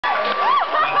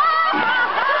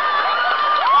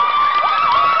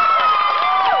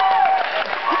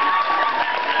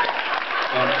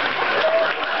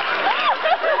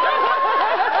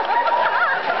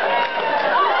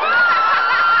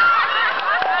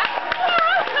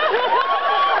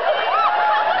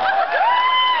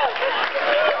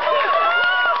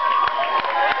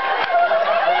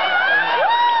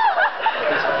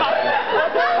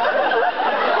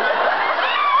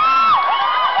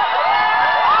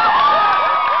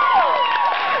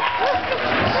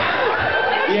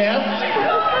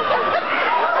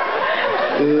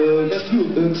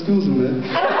excuse me.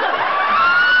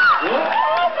 What?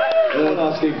 I'm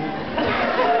asking.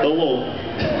 Hello.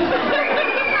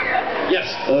 Yes.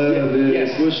 I have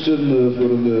a question for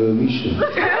Misha.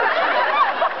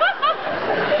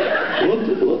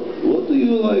 What do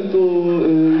you like to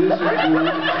listen to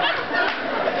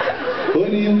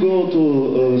when you go to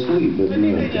sleep at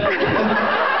night?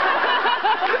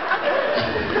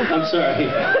 I'm sorry.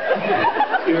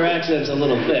 Your accent's a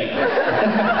little thick.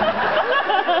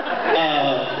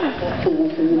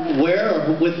 Where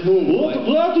or with whom?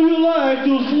 What do you like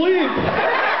to sleep?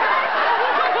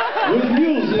 With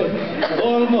music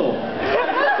or no?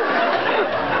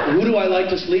 Who do I like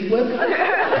to sleep with? I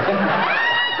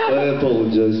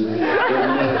apologize.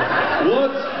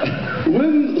 What?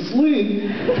 When sleep?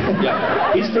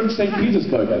 Yeah, he's from St.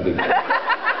 Petersburg, I think.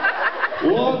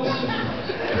 What?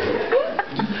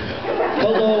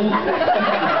 Hello?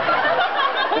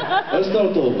 Let's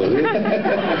start over.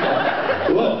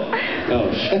 What? No.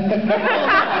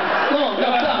 No,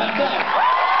 stop.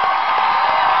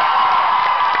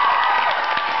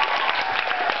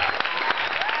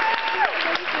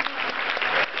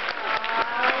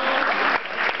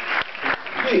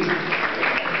 Please.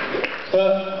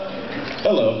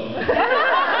 Hello.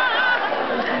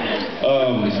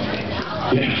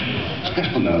 Yeah. I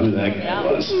don't know who that guy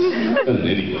was. What an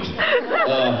idiot.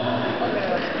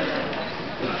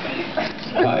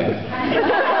 Hi.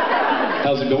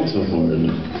 How's it going so far?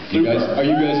 Are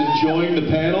you guys enjoying the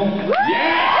panel?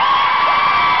 Yeah!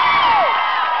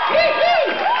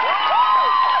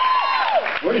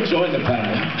 We're enjoying the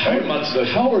panel. Very much so.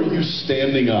 How are you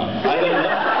standing up? I don't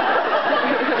know.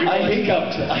 I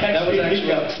hiccuped. That was actually,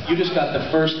 you just got the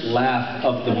first laugh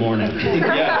of the morning.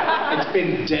 Yeah, it's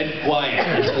been dead quiet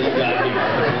until you got here.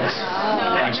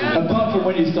 Actually, apart from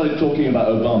when you started talking about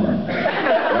Obama.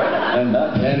 Right?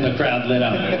 And the crowd lit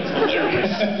up. It was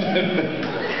hilarious.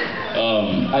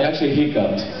 I actually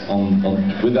hiccuped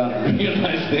without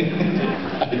realizing.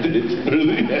 I did,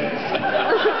 really? Yes.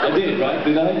 I did, right?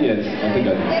 Did I? Yes, I think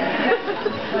I did.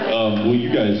 Well,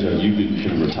 you guys, you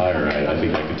can retire. I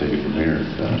think I can take it from here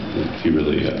if you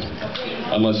really,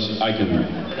 unless I can.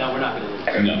 No, we're not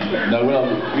going to. No, well,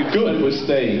 good. We're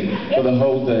staying for the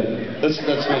whole day. That's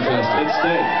fantastic. Let's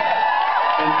stay.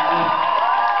 And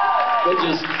they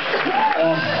just,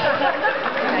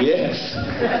 yes.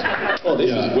 Oh,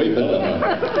 this is way better.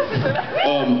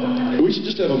 We should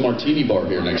just have a martini bar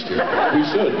here next year. We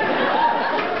should.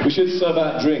 We should serve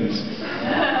out drinks.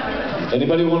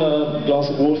 Anybody want a glass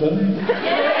of water?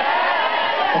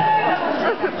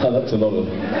 Oh, that's a lot of.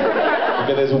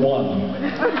 Okay, there's one.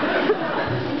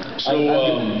 So,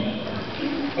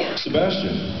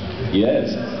 Sebastian.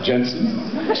 Yes. Jensen.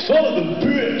 Son of a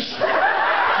bitch!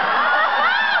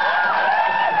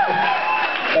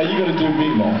 Are you gonna do me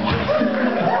now?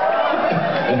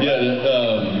 Yeah.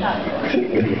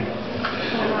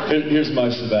 Here's my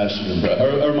Sebastian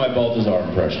impression, or my Balthazar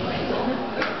impression.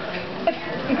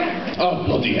 Oh,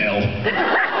 bloody hell.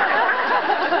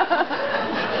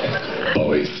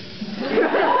 Boys.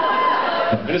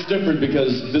 And it's different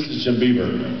because this is Jim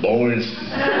Beaver. Boys.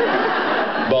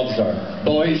 Balthazar.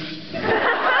 Boys.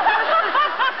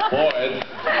 Boys.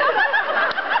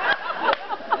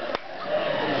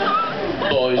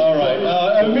 Boys. All right.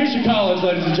 Misha Collins,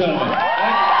 ladies and gentlemen.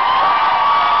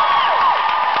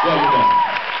 Yeah, you're done.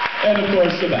 And of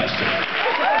course, Sebastian.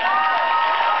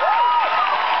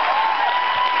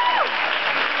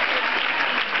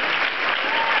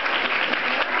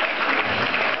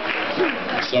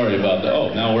 Sorry about that.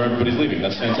 Oh, now where everybody's leaving.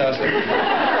 That's fantastic.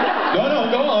 No,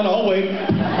 go on. I'll wait.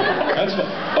 That's fine.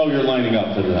 Oh, you're lining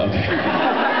up for that. Okay.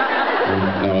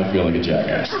 Now I feel like a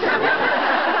jackass.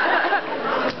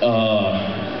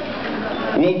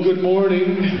 Well, good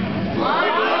morning.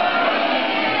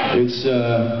 It's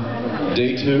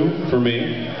day 2 for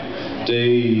me.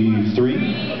 Day 3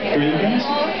 for you guys.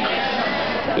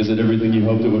 Is it everything you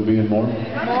hoped it would be and more?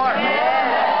 More.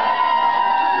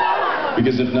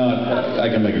 Because if not, I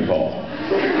can make a call.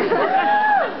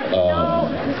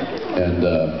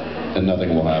 And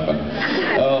nothing will happen.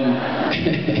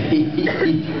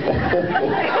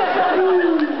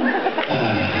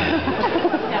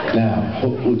 Now,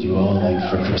 what would you all like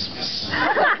for Christmas?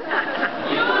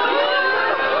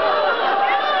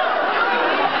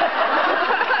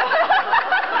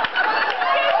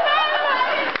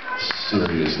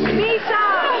 Seriously.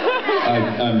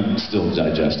 I'm still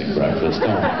digesting breakfast.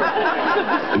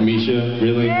 Misha,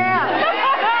 really? Yeah.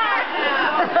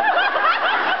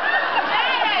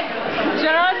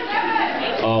 John?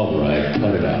 All right,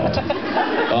 cut it out.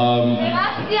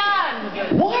 Sebastian!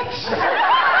 What?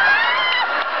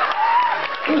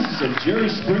 What is this, a Jerry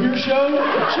Springer show?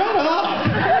 Shut up!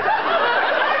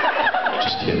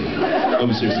 No,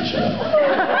 but seriously, shut up.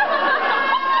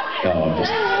 No, I'm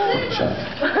just... Shut up.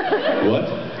 What?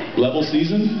 Level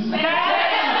season?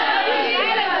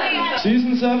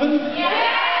 Season 7?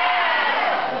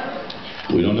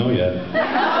 We don't know yet.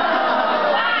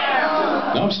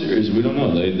 No, I'm serious. We don't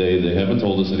know. They haven't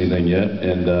told us anything yet.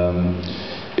 And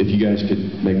if you guys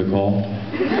could make a call,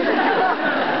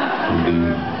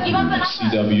 the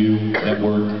CW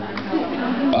network.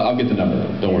 I'll get the number.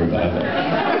 Don't worry about it.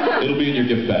 It'll be in your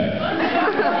gift bag.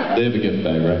 They have a gift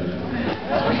bag, right?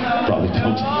 Probably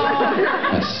don't.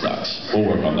 That sucks. We'll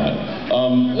work on that.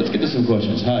 Let's get to some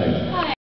questions. Hi.